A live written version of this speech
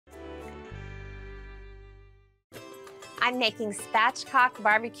I'm making spatchcock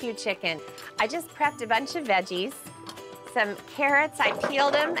BBQ chicken. I just prepped a bunch of veggies. Some carrots, I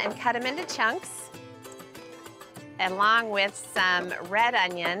peeled them and cut them into chunks, along with some red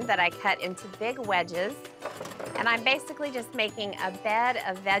onion that I cut into big wedges. And I'm basically just making a bed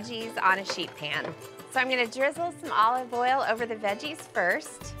of veggies on a sheet pan. So I'm gonna drizzle some olive oil over the veggies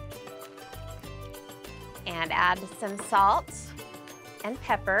first and add some salt and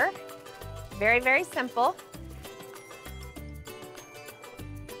pepper. Very, very simple.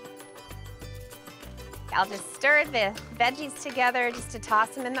 I'll just stir the veggies together just to toss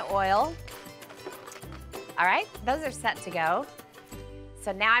them in the oil. All right, those are set to go.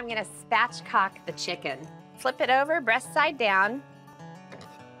 So now I'm gonna spatchcock the chicken. Flip it over, breast side down.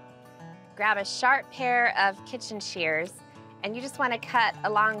 Grab a sharp pair of kitchen shears, and you just wanna cut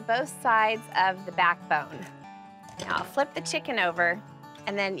along both sides of the backbone. Now I'll flip the chicken over,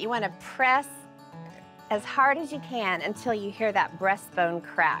 and then you wanna press as hard as you can until you hear that breastbone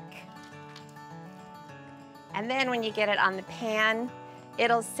crack. And then when you get it on the pan,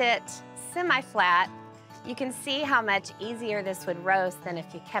 it'll sit semi-flat. You can see how much easier this would roast than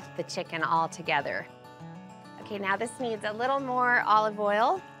if you kept the chicken all together. Okay, now this needs a little more olive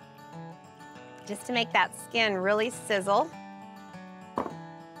oil just to make that skin really sizzle.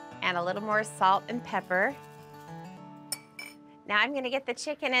 And a little more salt and pepper. Now I'm gonna get the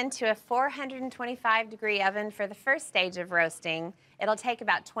chicken into a 425-degree oven for the first stage of roasting. It'll take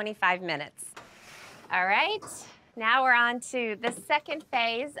about 25 minutes. All right, now we're on to the second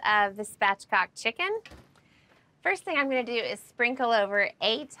phase of the spatchcock chicken. First thing I'm gonna do is sprinkle over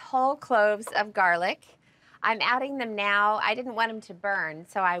 8 whole cloves of garlic. I'm adding them now. I didn't want them to burn,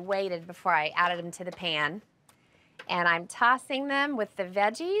 so I waited before I added them to the pan. And I'm tossing them with the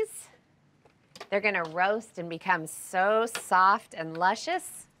veggies. They're gonna roast and become so soft and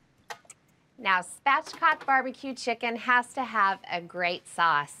luscious. Now, spatchcock BBQ chicken has to have a great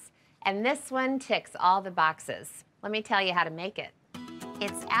sauce. And this one ticks all the boxes. Let me tell you how to make it.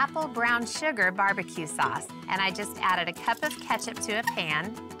 It's apple brown sugar barbecue sauce, and I just added a cup of ketchup to a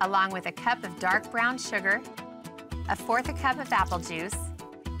pan, along with a cup of dark brown sugar, 1/4 cup of apple juice,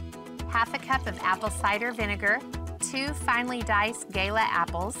 1/2 cup of apple cider vinegar, 2 finely diced Gala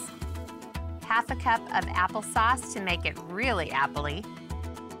apples, 1/2 cup of applesauce to make it really appley.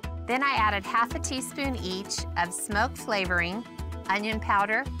 Then I added 1/2 teaspoon each of smoked flavoring, onion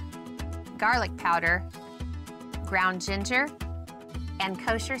powder, garlic powder, ground ginger, and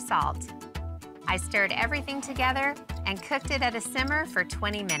kosher salt. I stirred everything together and cooked it at a simmer for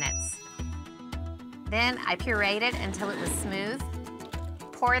 20 minutes. Then I pureed it until it was smooth,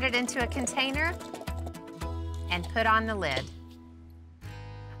 poured it into a container, and put on the lid.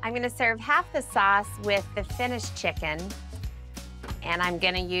 I'm gonna serve half the sauce with the finished chicken, and I'm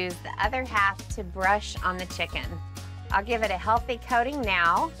gonna use the other half to brush on the chicken. I'll give it a healthy coating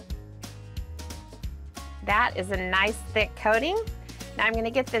now. That is a nice thick coating. Now I'm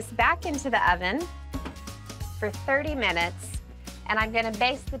gonna get this back into the oven for 30 minutes, and I'm gonna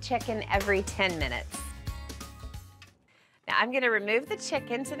baste the chicken every 10 minutes. Now I'm gonna remove the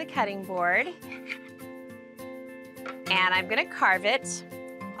chicken to the cutting board, and I'm gonna carve it.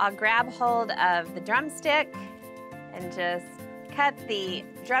 I'll grab hold of the drumstick and just cut the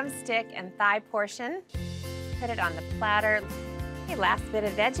drumstick and thigh portion, put it on the platter. Okay, last bit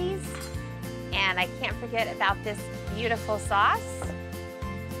of veggies. And I can't forget about this beautiful sauce.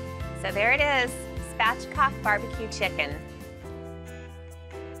 So there it is, spatchcock BBQ chicken.